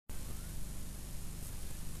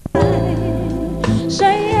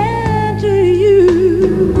saying to you,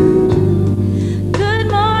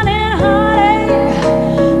 good morning, heartache,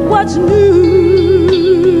 what's new?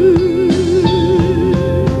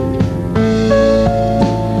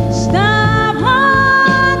 Stop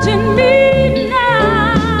haunting me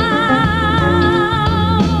now.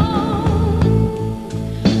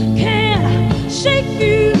 Can't shake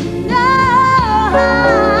you now.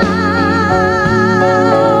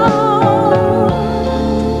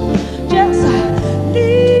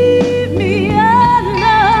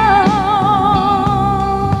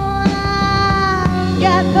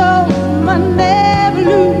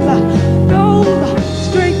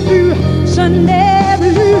 Sunday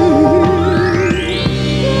blue.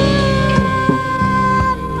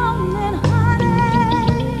 Good morning,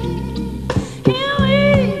 honey. Here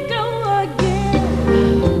we go again.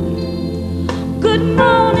 Good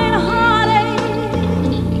morning, honey.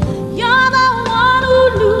 You're the one who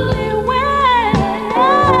knew me well.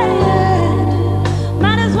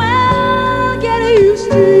 Might as well get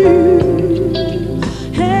used to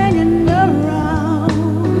hanging around.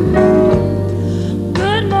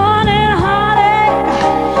 Good morning,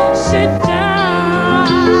 sit down.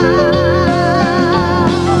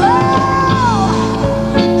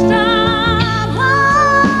 Stop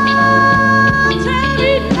haunting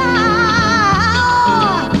me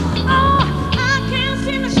now. Oh, I can't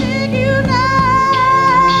seem to shake you now.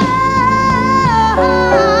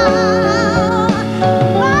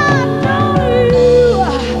 Why don't you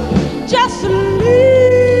just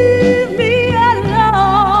leave me alone?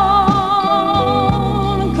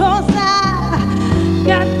 'Cause I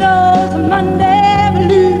got those Monday